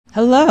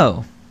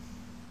Hello.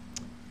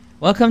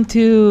 Welcome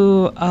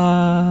to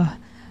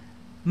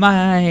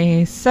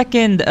my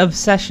second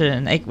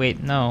obsession.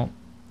 Wait, no.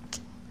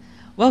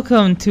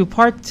 Welcome to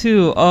part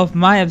 2 of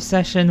my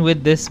obsession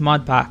with this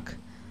mod pack.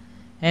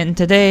 And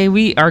today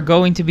we are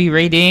going to be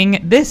raiding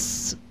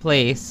this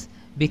place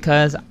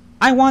because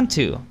I want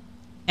to.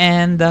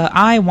 And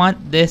I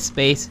want this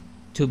space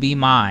to be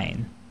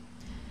mine.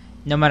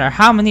 No matter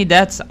how many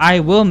deaths, I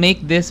will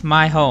make this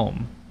my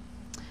home.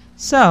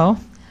 So,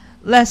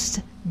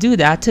 let's do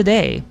that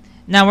today.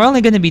 Now we're only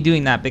going to be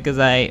doing that because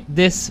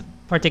this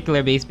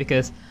particular base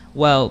because,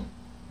 well,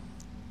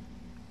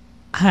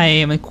 I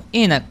am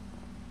in a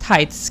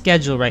tight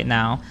schedule right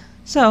now.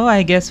 So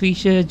I guess we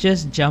should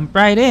just jump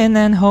right in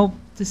and hope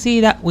to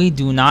see that we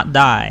do not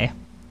die.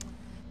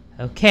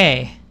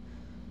 Okay,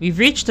 we've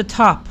reached the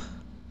top.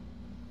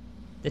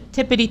 The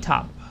tippity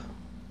top.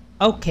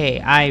 Okay,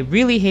 I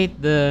really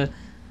hate the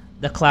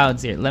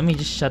clouds here. Let me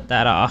just shut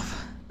that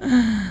off.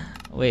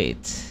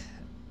 Wait.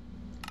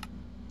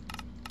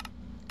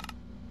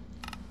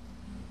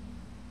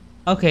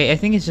 Okay, I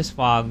think it's just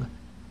fog.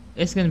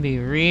 It's gonna be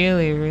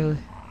really...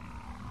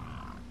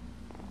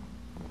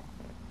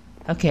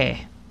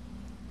 Okay.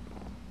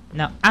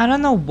 Now, I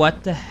don't know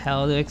what the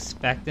hell to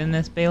expect in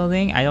this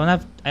building. I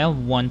have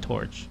one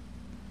torch.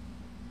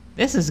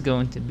 This is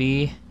going to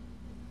be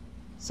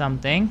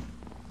something.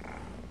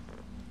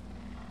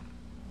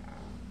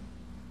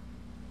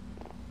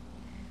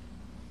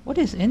 What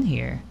is in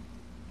here?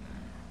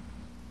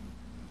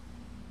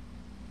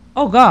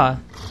 Oh god.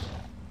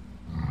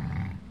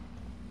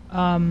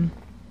 I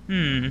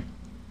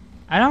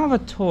don't have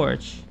a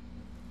torch.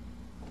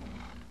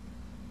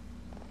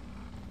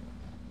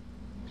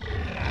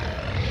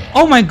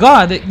 Oh my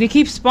god, they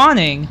keep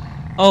spawning.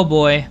 Oh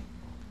boy.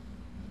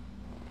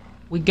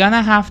 We're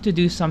gonna have to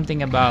do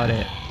something about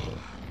it.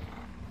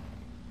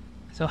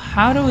 So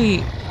how do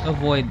we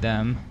avoid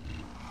them?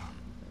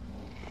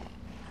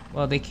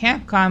 Well, they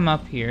can't climb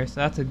up here,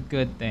 so that's a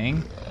good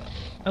thing.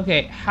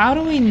 Okay, how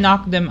do we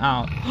knock them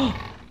out?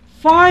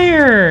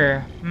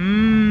 Fire!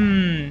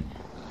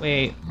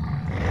 Wait.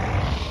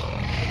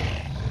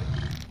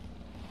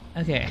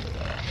 Okay.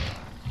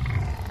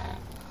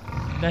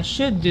 That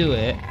should do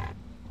it.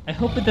 I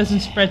hope it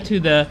doesn't spread to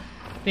the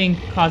thing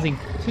causing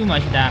too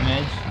much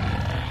damage.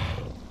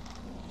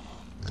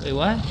 Wait,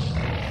 what?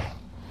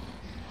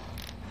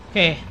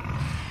 Okay.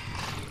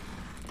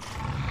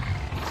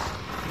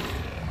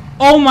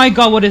 Oh my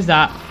god, what is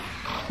that?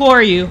 Who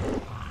are you?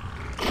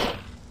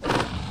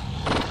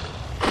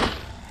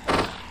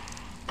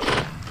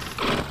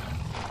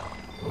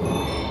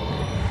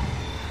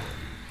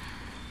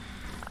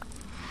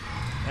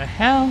 The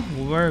hell?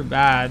 We're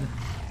bad.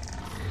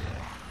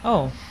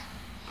 Oh.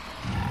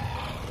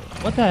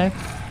 What the heck?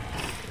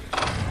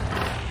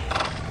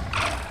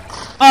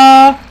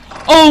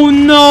 Oh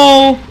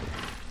no!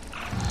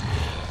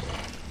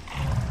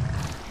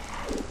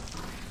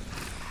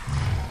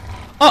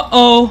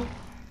 Uh-oh.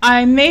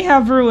 I may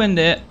have ruined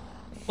it.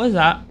 What is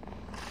that?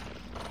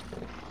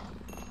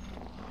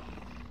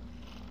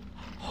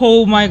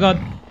 Oh my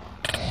god.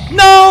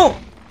 No!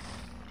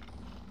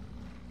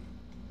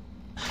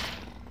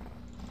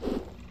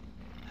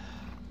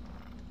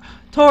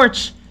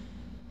 Torch!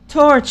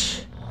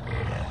 Torch!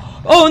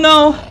 Oh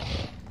no!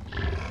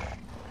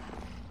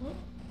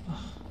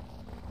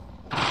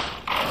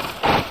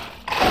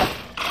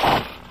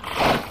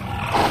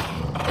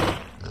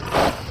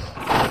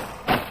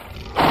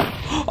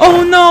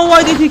 Oh no!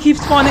 Why did he keep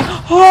spawning?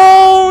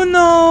 Oh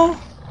no!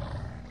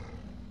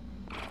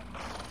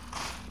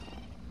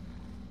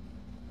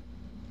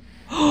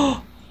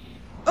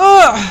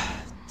 Ugh!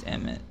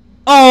 Damn it.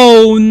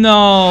 Oh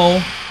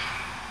no!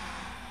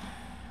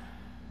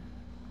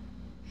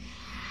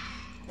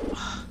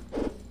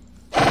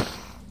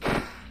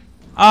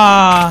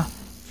 Ah,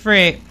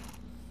 frick.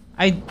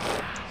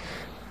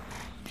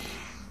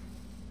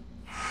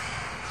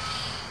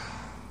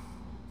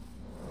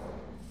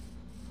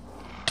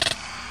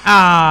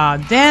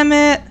 Ah, damn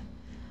it.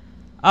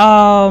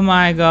 Oh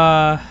my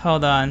god.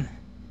 Hold on.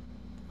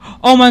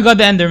 Oh my god,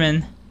 the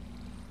Enderman.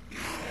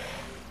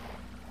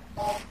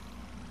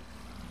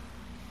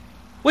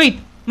 Wait,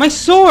 my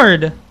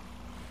sword.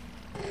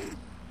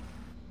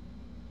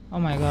 Oh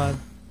my god.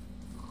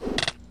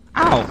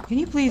 Ow, can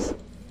you please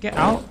get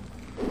out?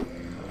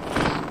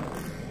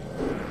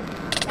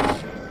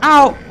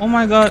 Ow! Oh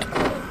my god.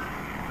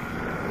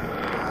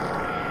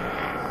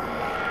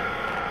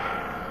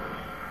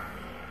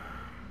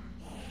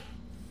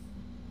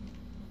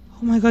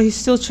 Oh my god, he's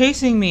still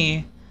chasing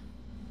me.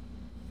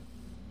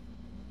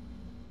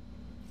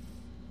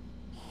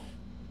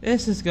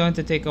 This is going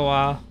to take a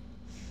while.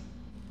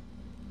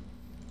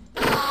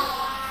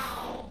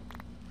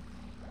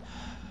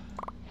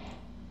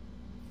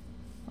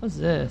 What's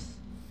this?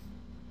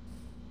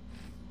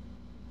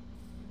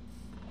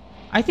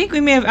 I think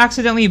we may have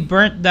accidentally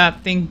burnt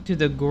that thing to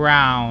the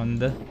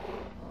ground.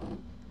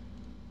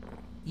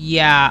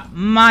 Yeah,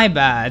 my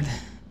bad.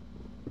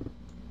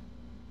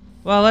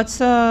 Well, let's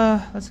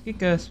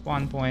pick a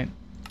spawn point.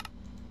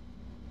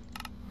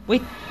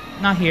 Wait,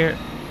 Not here.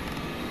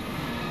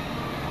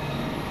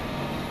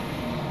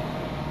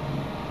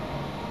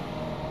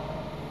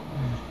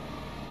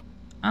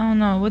 I don't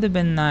know, it would have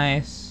been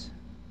nice.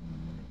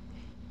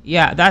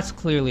 Yeah, that's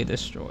clearly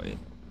destroyed.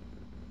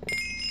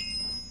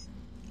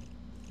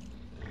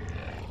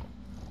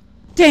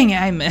 Dang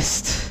it, I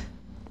missed.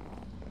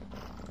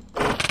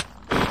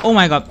 Oh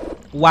my god.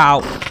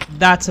 Wow.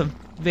 That's a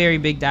very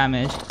big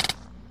damage.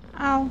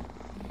 Ow.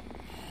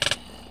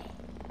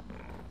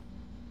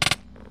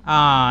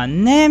 Ah,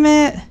 damn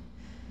it.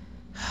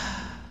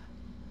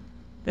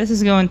 This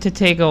is going to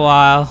take a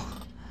while.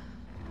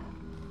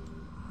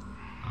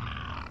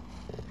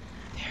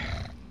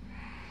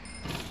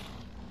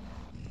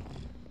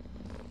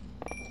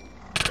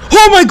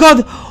 Oh my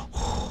god!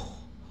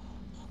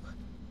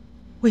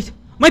 Wait,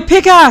 my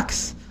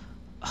pickaxe!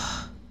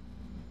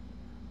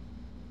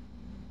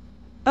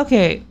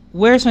 Okay,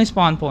 where's my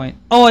spawn point?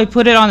 Oh, I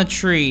put it on a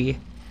tree.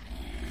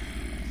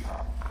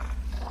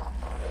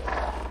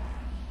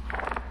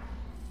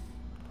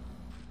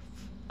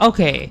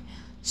 Okay,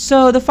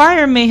 so the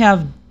fire may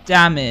have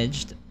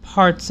damaged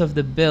parts of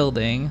the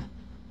building,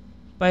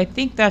 but I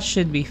think that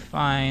should be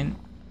fine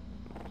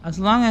as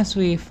long as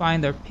we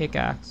find our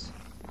pickaxe.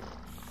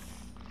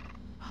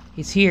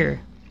 He's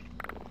here.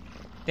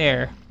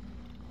 There.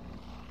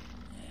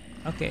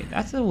 Okay,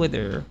 that's a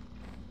wither.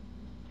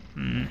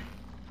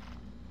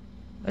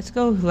 Let's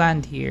go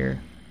land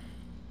here.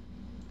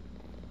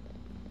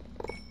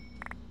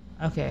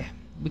 Okay,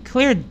 we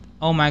cleared.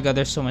 Oh my god,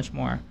 there's so much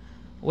more.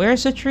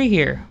 Where's the tree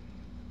here?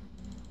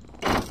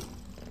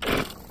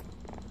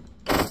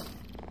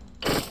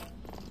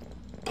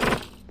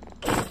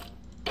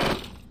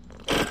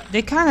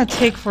 They kind of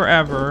take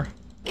forever.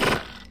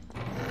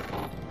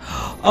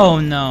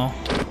 Oh no.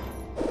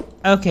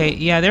 Okay,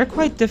 yeah, they're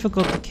quite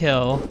difficult to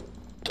kill.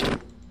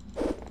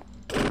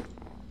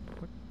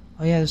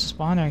 Oh yeah, there's a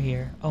spawner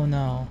here. Oh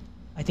no.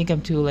 I think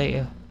I'm too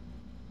late.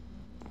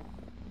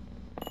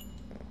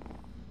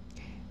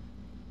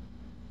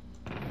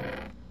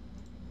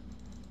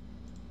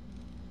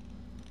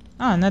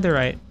 Ah,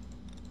 netherite.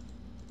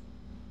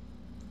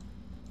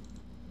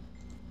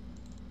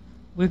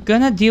 We're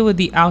gonna deal with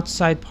the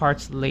outside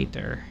parts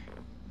later.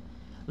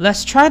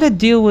 Let's try to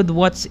deal with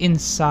what's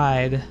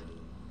inside.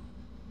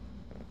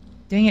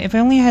 Dang it, if I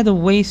only had a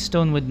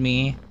waystone with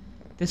me,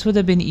 this would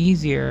have been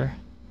easier.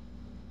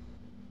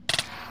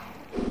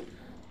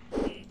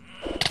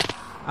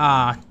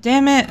 Ah,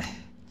 damn it.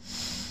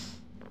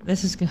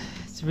 This is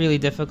it's really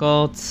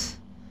difficult.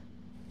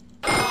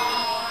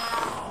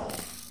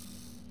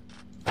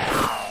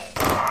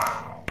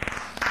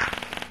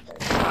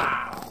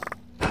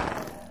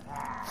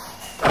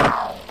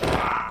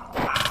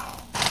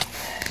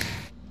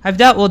 I've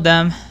dealt with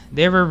them.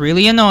 They were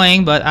really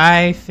annoying, but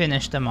I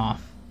finished them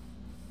off.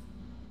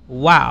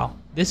 Wow,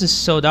 this is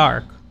so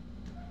dark.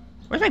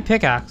 Where's my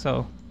pickaxe?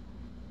 Oh.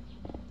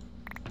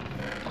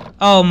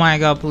 Oh my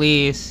god,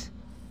 please.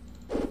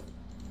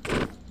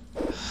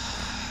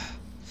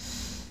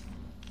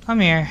 Come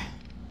here.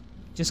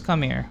 Just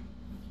come here.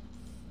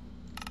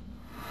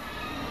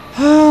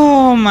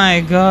 Oh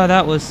my god,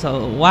 that was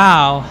so...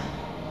 Wow.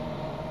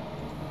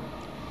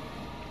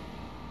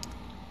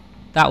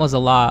 That was a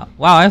lot.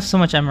 Wow, I have so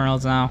much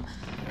emeralds now.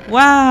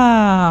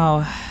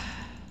 Wow.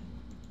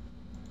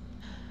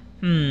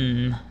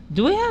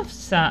 Do we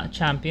have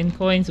champion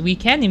coins? We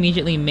can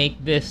immediately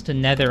make this to a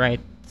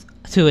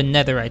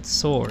netherite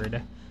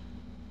sword.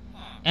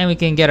 And we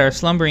can get our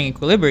slumbering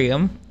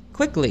equilibrium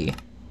quickly.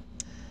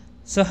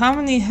 So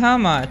how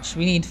much?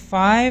 We need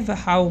 5.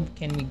 How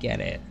can we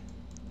get it?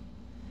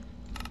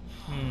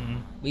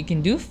 We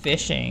can do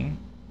fishing.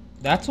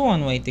 That's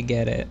one way to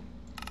get it.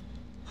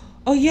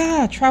 Oh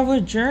yeah, traveler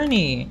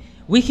journey.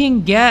 We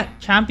can get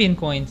champion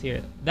coins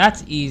here.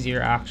 That's easier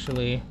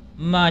actually.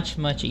 Much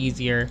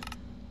easier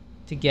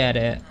to get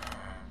it.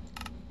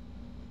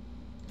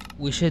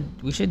 We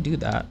should do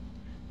that.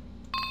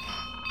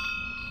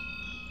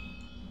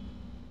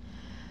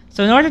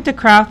 So in order to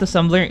craft the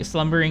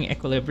slumbering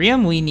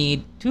equilibrium, we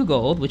need 2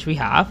 gold, which we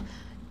have,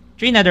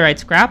 3 netherite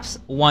scraps,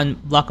 1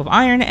 block of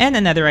iron, and a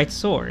netherite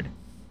sword.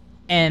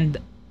 And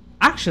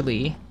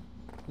actually,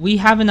 we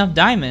have enough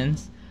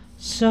diamonds.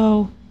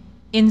 So,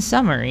 in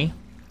summary,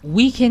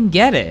 we can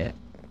get it.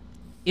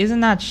 Isn't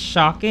that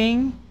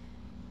shocking?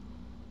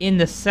 In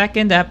the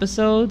second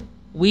episode,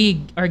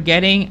 we are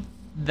getting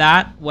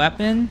that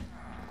weapon.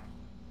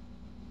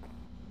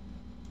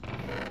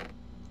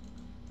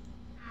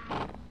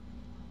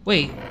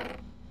 Wait.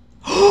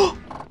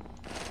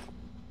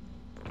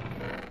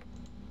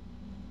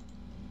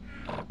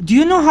 Do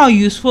you know how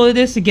useful it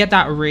is to get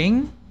that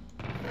ring?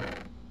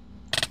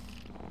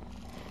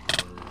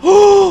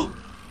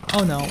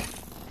 Oh no.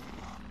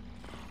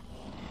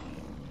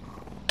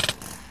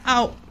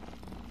 Ow.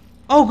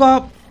 Oh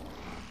god.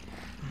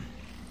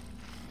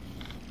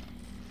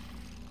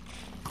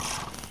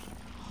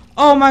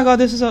 Oh my god,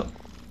 this is a...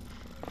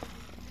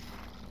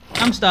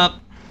 I'm stuck.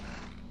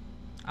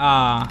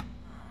 Ah.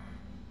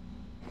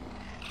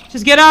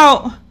 Just get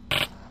out.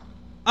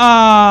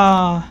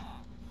 Ah.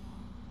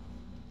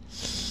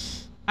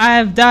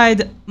 I've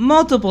died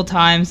multiple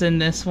times in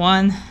this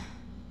one.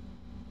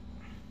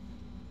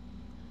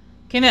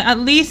 Can it at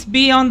least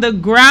be on the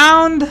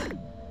ground?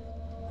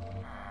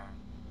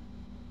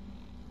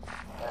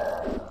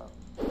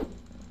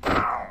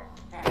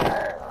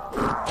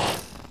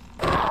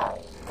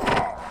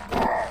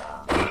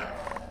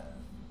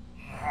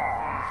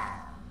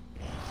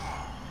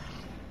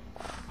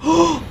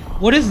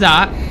 What is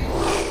that?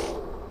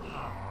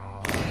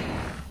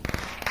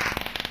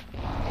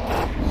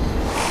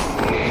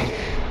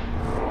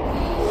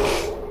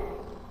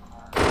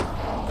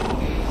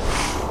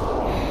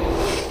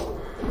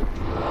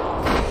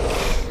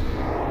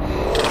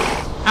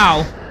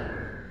 Ow.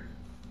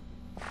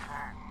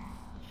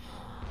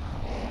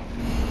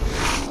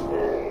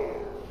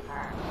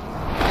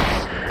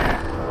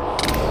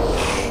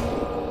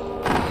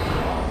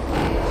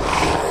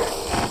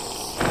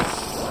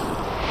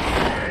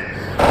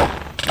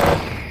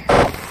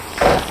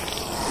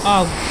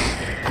 Oh.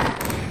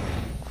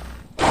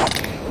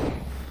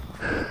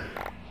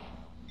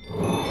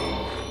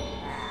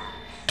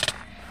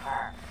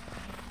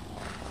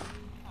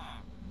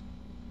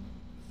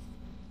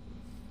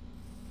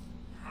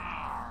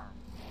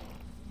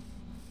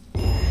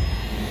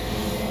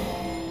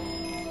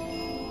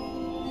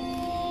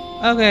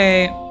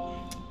 Okay.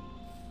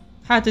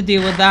 Had to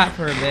deal with that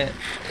for a bit.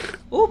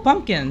 Ooh,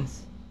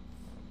 pumpkins.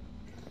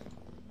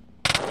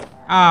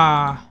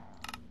 Ah.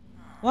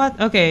 What?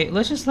 Okay,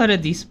 let's just let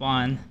it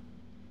despawn.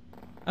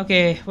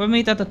 Okay, we'll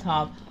meet at the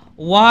top.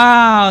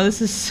 Wow, this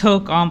is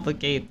so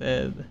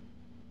complicated.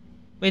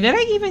 Wait, did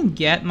I even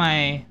get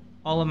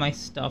all of my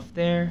stuff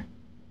there?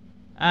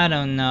 I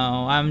don't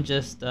know. I'm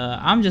just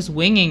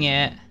winging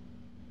it.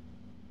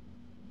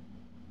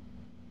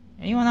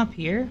 Anyone up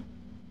here?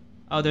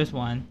 Oh, there's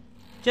one.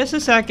 Just a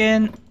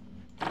second.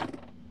 I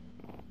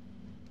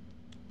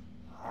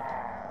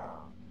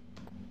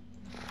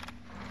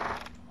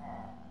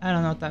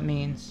don't know what that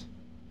means.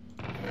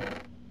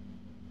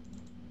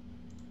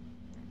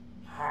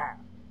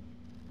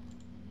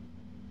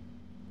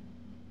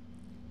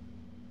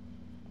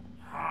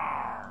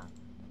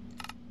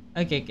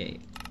 Okay.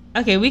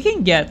 Okay, we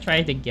can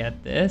try to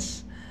get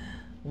this.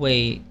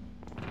 Wait.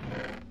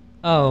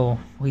 Oh,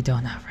 we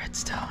don't have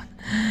redstone.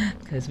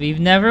 Because we've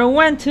never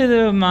went to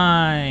the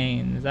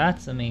mines.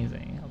 That's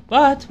amazing.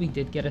 But we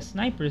did get a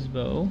sniper's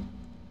bow.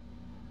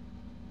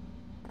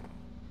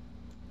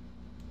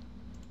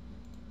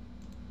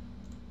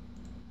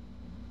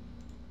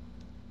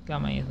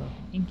 Got my little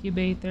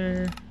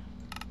incubator.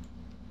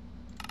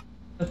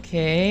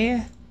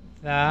 Okay.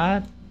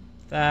 That,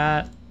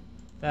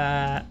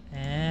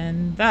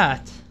 and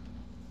that.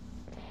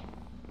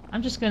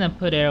 I'm just gonna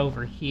put it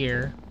over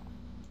here.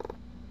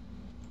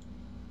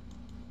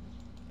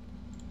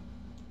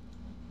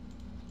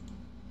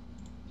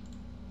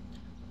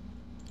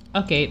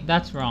 Okay,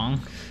 that's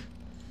wrong.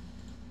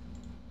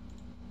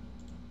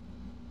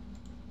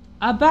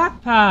 A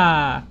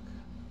backpack!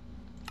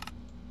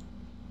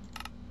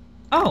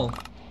 Oh!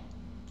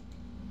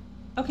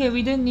 Okay,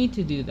 we didn't need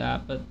to do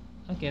that, but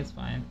okay, it's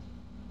fine.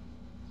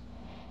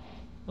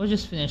 We'll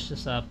just finish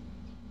this up.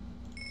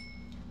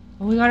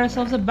 Oh, we got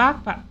ourselves a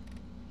backpack!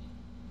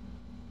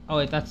 Oh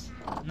wait, that's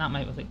not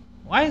my thing.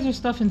 Why is there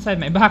stuff inside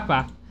my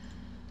backpack?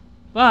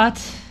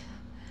 But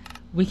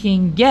we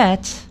can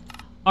get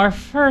our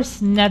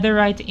first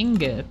netherite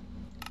ingot.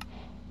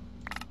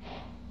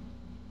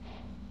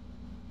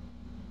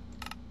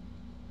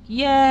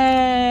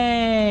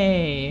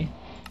 Yay!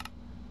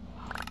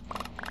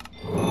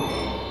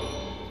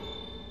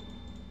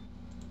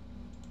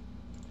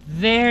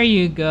 There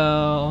you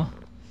go.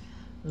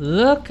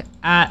 Look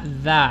at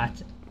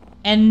that.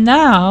 And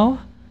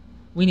now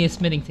we need a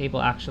smithing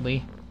table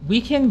actually. We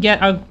can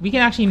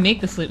actually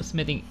make the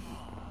smithing.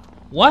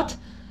 What?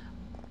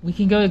 We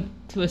can go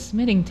to a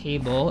smithing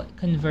table,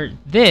 convert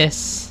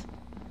this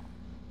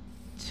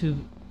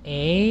to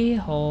a,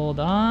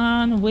 hold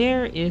on,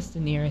 where is the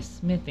nearest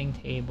smithing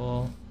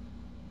table?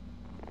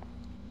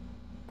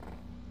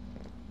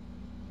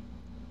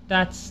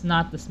 That's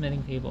not the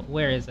smithing table.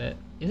 Where is it?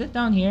 Is it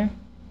down here?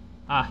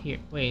 Ah, here,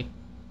 wait.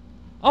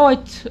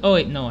 Oh, oh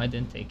wait, no, I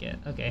didn't take it.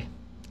 Okay.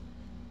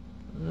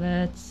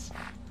 Let's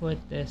put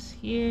this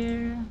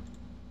here.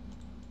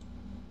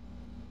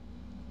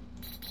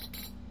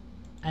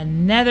 A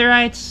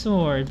netherite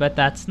sword, but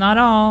that's not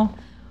all.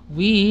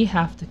 We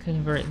have to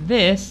convert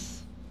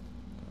this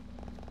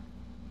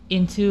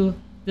into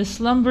the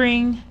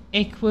slumbering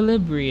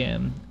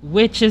equilibrium,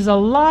 which is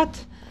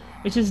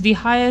the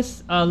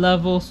highest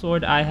level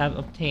sword I have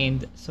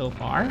obtained so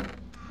far.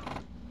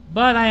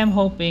 But I am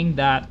hoping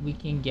that we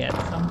can get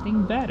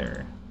something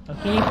better.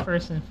 Okay,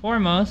 first and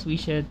foremost, we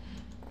should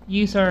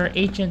use our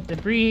ancient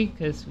debris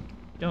because we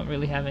don't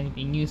really have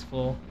anything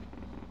useful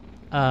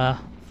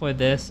for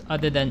this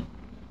other than.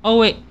 Oh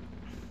wait,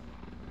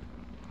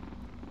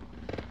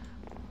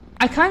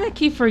 I kind of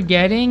keep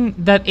forgetting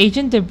that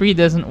ancient debris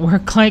doesn't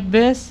work like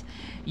this.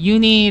 You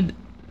need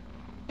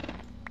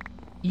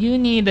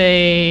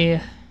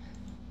a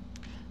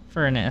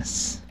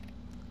furnace.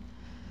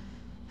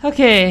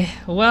 Okay,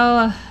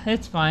 well,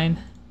 it's fine.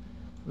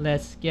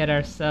 Let's get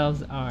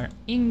ourselves our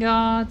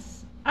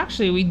ingots.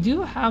 Actually, we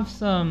do have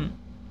some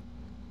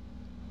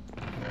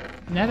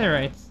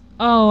netherites.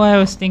 Oh, I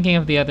was thinking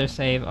of the other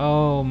save.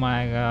 Oh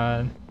my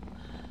god.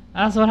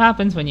 That's what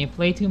happens when you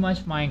play too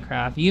much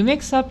Minecraft. You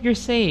mix up your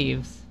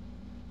saves.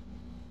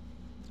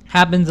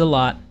 Happens a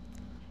lot.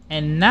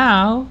 And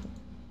now,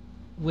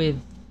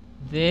 with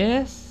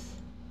this,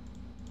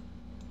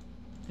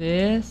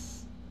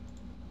 this,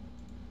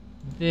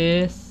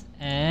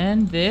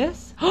 and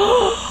this.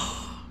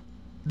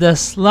 The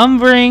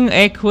slumbering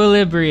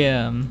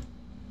equilibrium.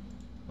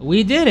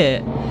 We did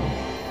it.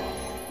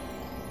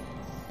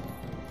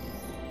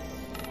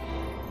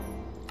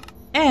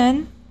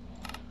 And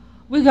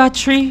we got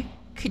 3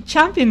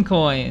 champion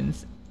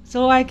coins.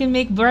 So I can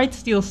make bright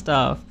steel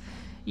stuff.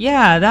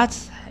 Yeah,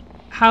 that's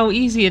how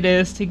easy it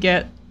is to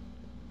get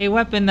a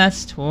weapon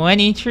that's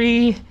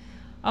 23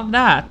 of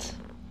that.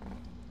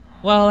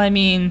 Well, I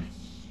mean,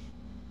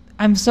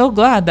 I'm so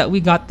glad that we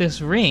got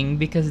this ring,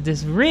 because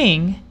this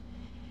ring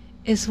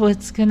is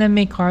what's gonna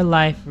make our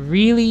life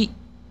really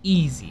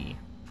easy.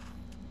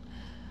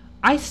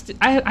 I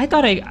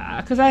thought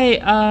because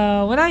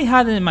when I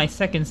had it in my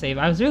second save,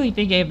 I was really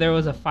thinking if there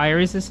was a fire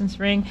resistance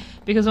ring,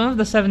 because one of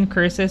the 7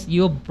 curses,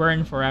 you'll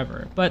burn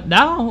forever. But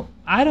now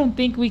I don't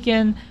think we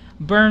can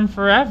burn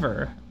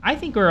forever. I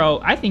think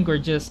we're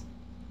just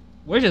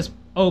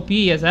OP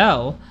as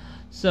hell.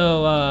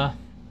 So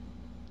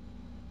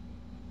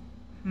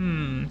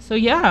so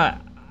yeah,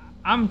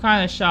 I'm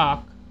kind of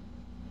shocked.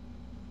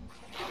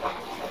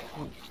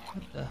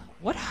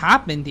 What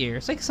happened here?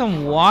 It's like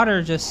some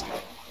water just...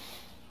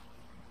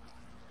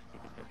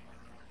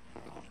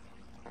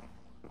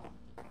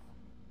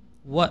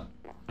 What?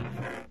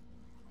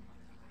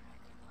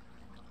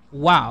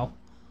 Wow.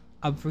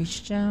 A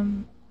breach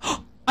gem?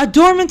 A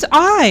dormant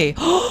eye!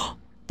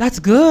 That's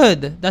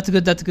good! That's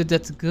good, that's good,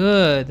 that's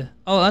good.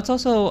 Oh, let's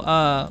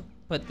also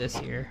put this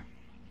here.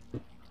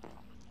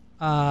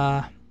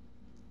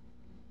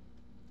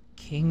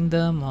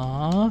 Kingdom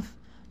of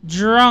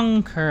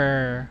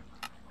Drunker.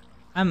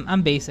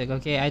 I'm basic,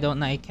 okay? I don't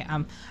like...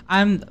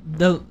 I'm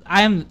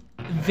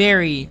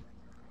very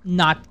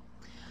not...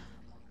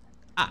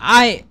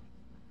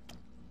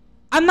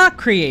 I'm not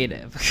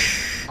creative.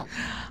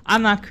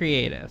 I'm not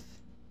creative.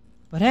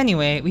 But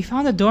anyway, we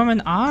found a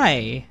dormant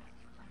eye.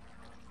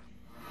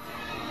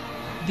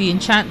 The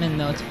enchantment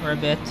notes for a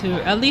bit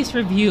to at least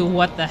review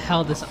what the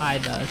hell this eye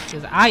does,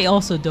 because I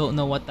also don't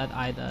know what that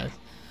eye does.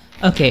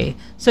 Okay,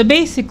 so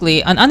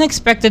basically, an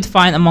unexpected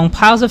find among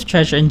piles of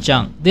treasure and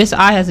junk. This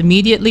eye has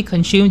immediately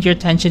consumed your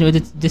attention with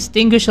its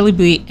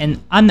distinguishably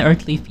and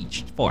unearthly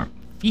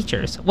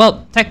features.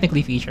 Well,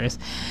 technically features.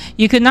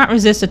 You could not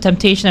resist the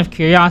temptation of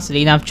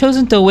curiosity and have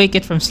chosen to awake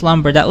it from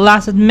slumber that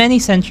lasted many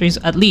centuries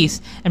at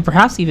least, and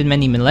perhaps even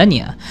many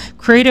millennia.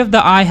 Creator of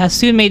the eye has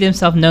soon made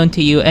himself known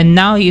to you, and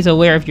now he is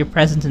aware of your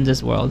presence in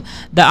this world.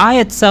 The eye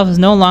itself is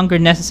no longer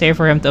necessary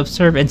for him to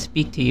observe and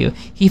speak to you.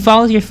 He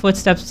follows your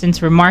footsteps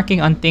since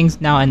remarking on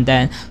things now and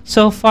then.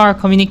 So far,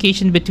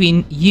 communication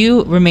between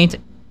you remains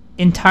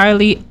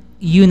entirely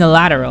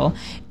unilateral,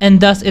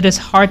 and thus it is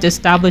hard to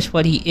establish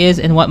what he is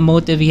and what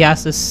motive he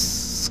has to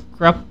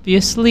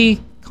scrupulously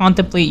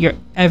contemplate your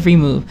every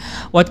move.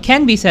 What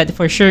can be said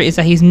for sure is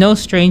that he's no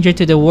stranger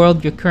to the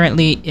world you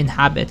currently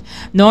inhabit,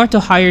 nor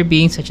to higher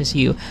beings such as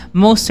you.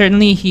 Most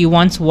certainly he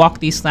once walked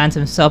these lands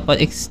himself,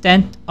 but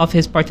extent of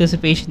his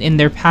participation in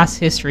their past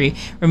history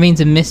remains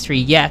a mystery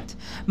yet.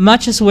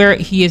 Much as where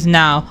he is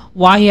now,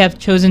 why he have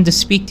chosen to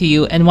speak to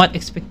you, and what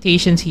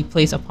expectations he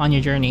placed upon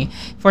your journey.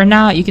 For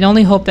now, you can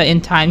only hope that in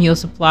time he'll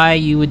supply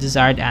you with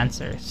desired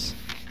answers.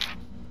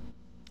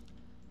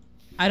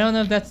 I don't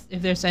know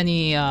if there's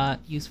any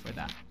use for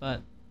that,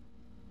 but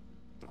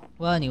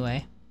well,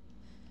 anyway.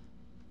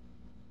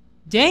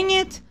 Dang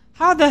it!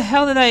 How the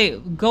hell did I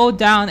go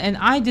down and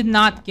I did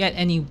not get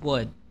any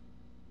wood?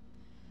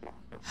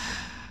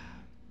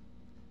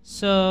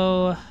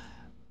 So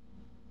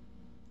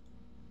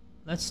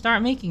let's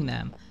start making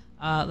them.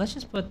 Let's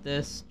just put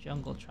this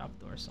jungle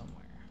trapdoor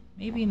somewhere.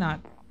 Maybe not,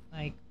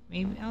 like,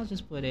 maybe I'll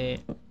just put it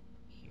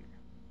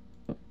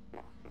here.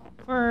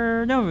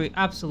 For no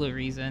absolute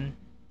reason.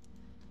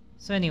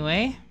 So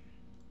anyway.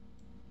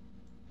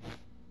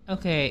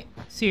 Okay,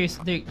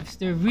 seriously,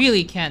 there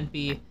really can't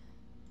be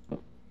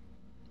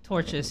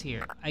torches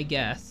here, I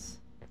guess.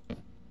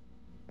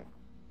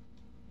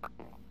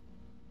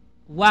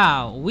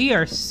 Wow, we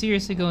are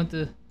seriously going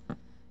to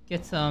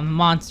get some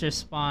monster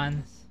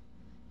spawns.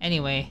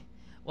 Anyway,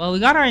 well, we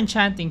got our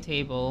enchanting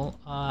table.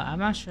 I'm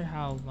not sure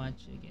how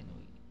much again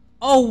we...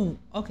 Oh,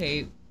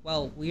 okay.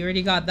 Well, we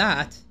already got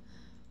that.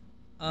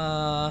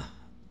 I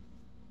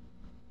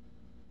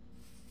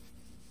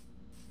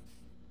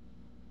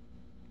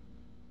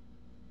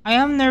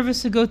am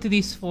nervous to go to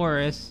these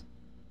forests.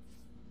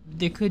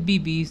 There could be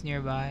bees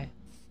nearby.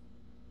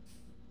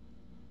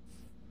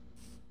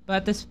 But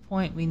at this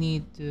point, we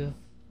need to...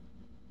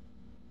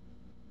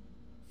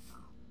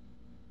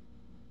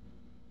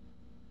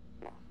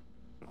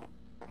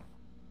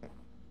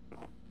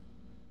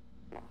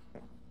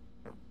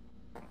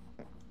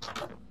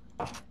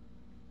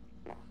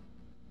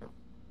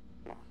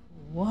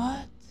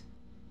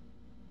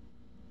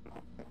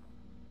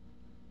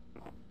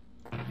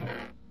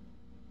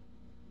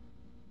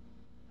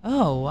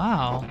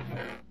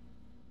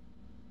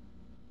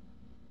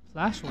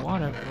 Splash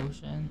water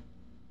potion.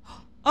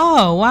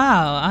 Oh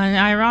wow!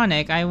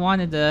 Ironic. I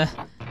wanted an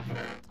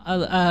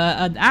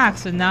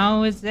axe, and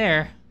now it's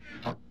there.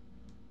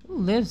 Who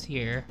lives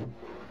here?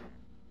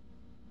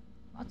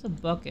 Lots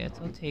of buckets.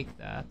 I'll take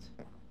that.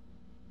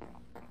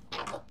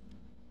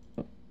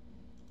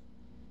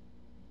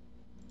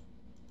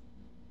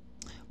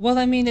 Well,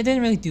 I mean, it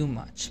didn't really do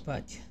much,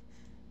 but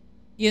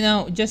you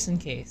know, just in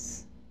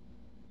case.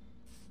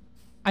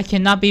 I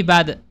cannot be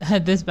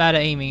this bad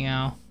at aiming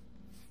now.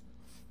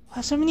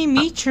 Wow, so many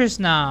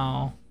meteors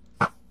now.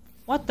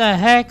 What the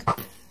heck?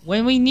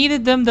 When we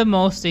needed them the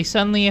most, they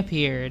suddenly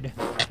appeared.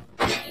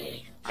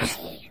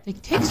 They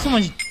take so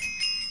much.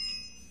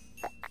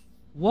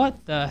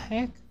 What the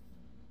heck?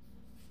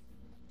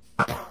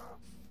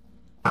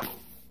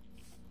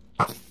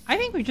 I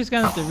think we're just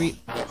gonna have to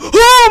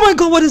Oh my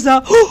god, what is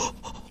that?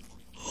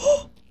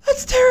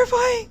 That's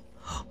terrifying!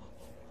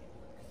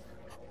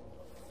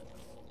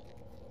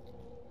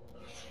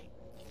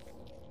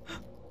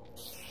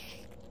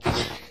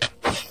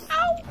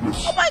 Ow!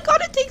 Oh my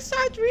god, it takes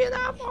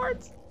 3.5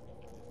 hearts!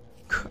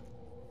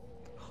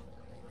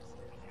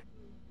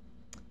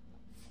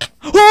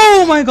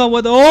 Oh my god,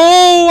 what?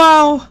 Oh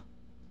wow!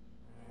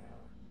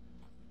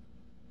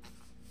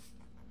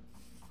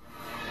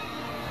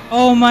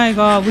 Oh my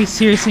god, we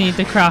seriously need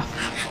to craft.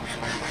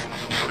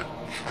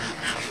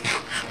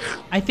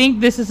 I think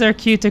this is our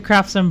cue to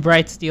craft some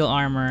bright steel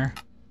armor.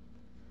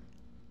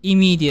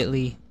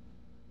 Immediately.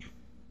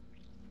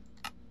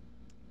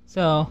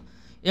 So,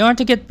 in order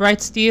to get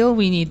bright steel,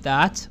 we need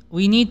that.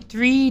 We need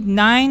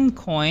 9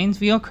 coins.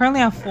 We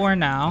currently have 4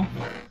 now.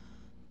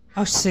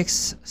 Oh,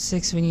 6.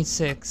 We need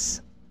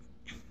 6.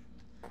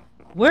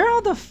 Where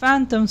are the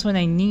phantoms when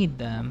I need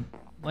them?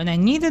 When I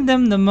needed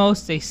them the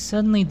most, they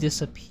suddenly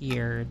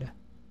disappeared.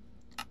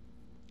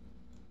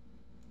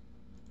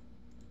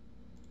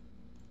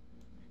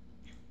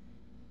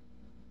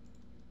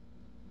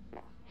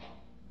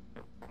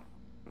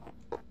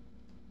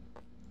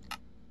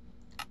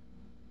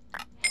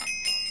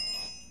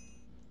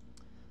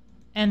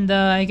 And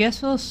I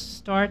guess we'll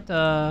start,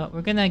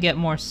 we're gonna get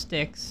more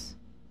sticks.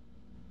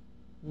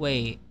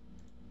 Wait.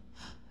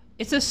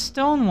 It's a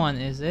stone one,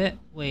 is it?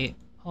 Wait,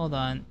 hold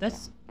on.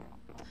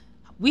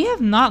 We have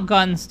not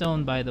gotten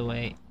stone, by the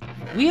way.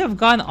 We have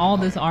gotten all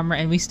this armor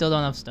and we still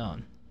don't have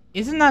stone.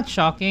 Isn't that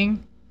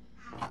shocking?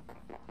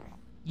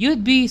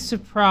 You'd be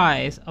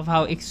surprised of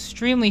how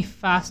extremely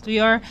fast we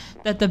are,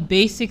 that the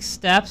basic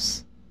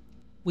steps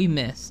we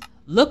miss.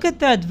 Look at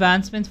the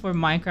advancement for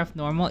Minecraft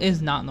normal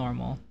is not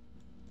normal.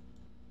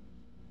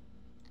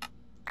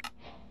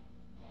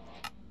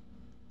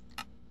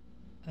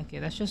 Okay,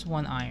 that's just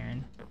 1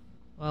 iron.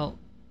 Well,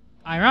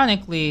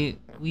 ironically,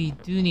 we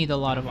do need a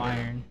lot of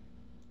iron.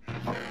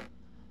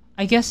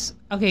 I guess,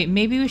 okay,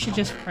 maybe we should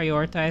just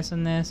prioritize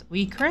on this.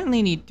 We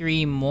currently need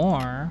 3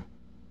 more.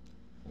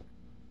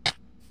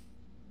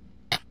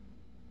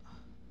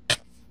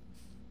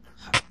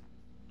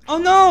 Oh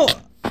no!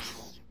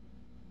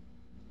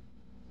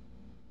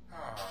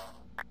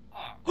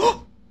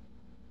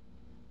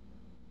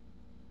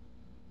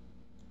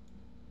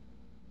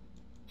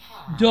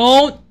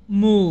 Don't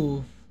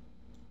move.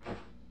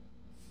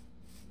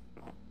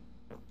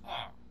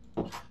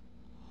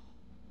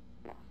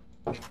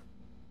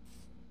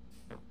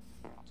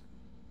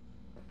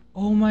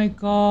 Oh my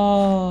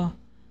god.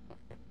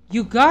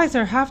 You guys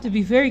have to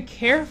be very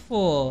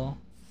careful.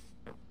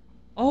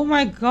 Oh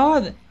my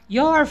god.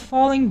 Y'all are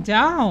falling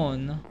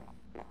down.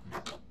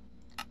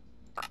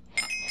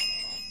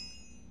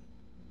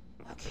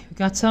 Okay, we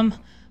got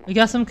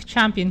some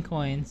champion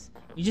coins.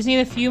 We just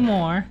need a few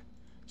more.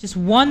 Just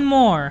 1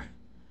 more.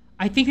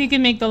 I think we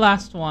can make the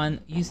last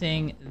one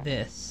using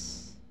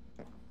this.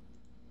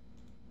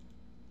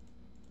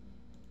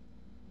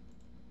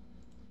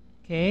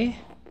 Okay.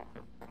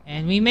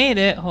 And we made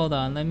it. Hold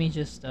on, let me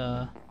just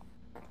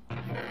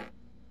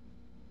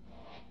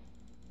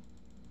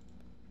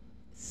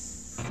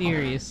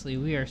seriously,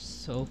 we are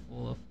so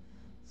full of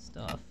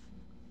stuff.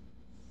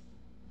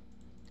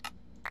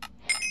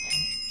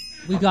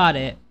 We got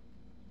it.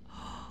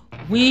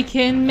 We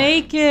can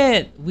make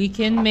it! We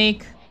can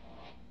make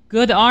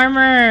good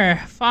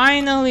armor!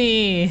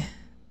 Finally!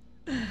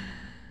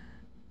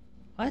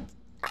 What?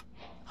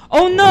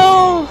 Oh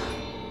no!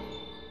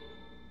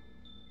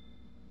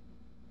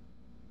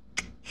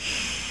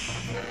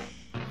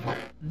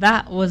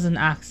 That was an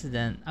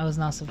accident. I was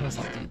not supposed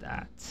to do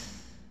that.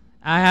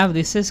 I have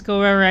the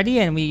Cisco ready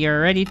and we are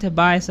ready to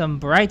buy some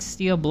bright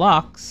steel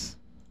blocks.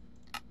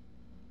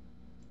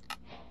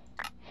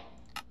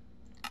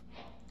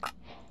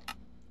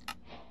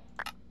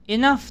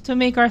 Enough to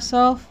make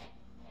ourselves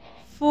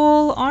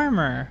full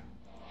armor.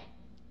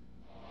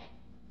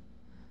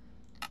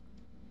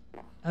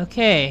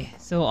 Okay,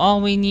 so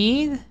all we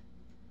need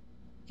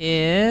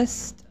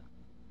is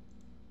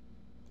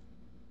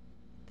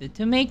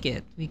to make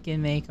it. We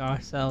can make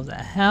ourselves a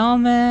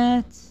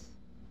helmet,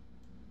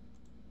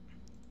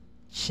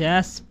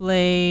 chest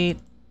plate,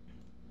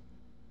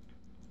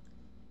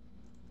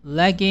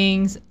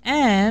 leggings,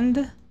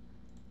 and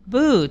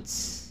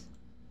boots.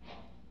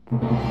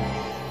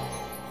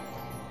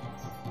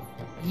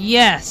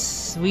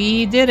 Yes,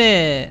 we did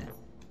it.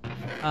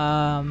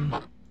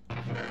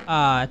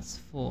 It's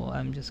full.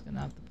 I'm just gonna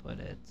have to put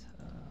it.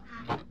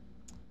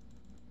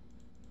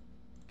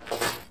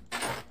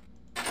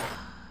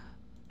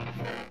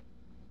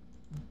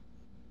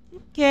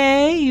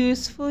 Okay,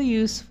 useful.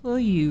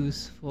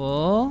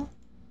 Well,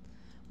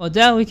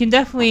 we can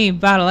definitely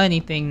battle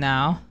anything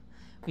now.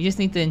 We just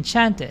need to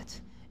enchant it.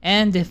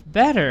 And if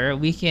better,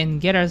 we can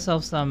get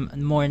ourselves some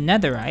more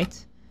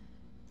netherite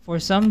for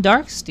some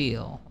dark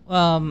steel.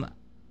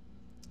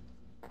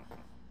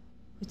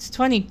 It's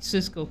 20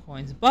 Cisco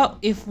coins. But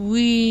if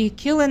we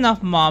kill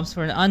enough mobs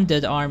for an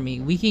undead army,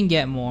 we can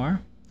get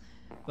more.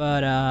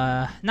 But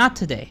not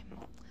today.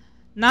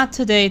 Not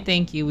today,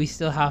 thank you. We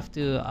still have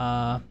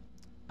to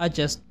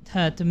adjust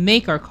to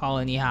make our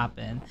colony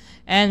happen.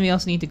 And we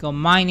also need to go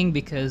mining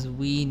because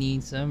we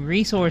need some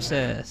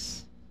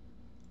resources.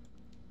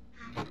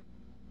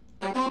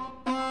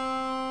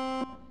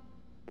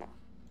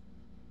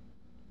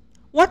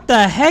 What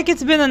the heck?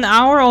 It's been an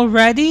hour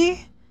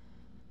already?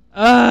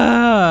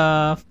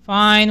 Fine,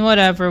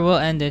 whatever. We'll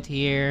end it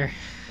here.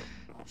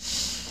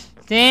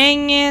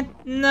 Dang it.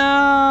 No.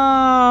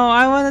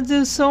 I want to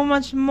do so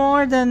much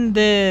more than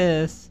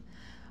this.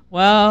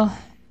 Well,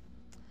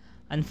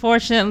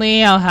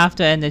 unfortunately, I'll have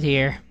to end it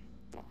here.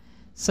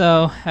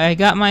 So, I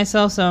got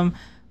myself some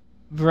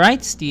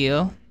bright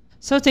steel.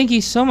 So thank you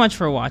so much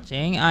for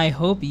watching. I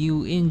hope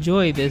you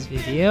enjoyed this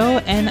video,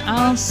 and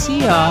I'll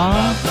see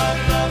y'all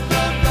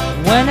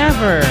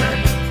whenever.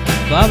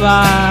 Bye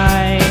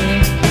bye.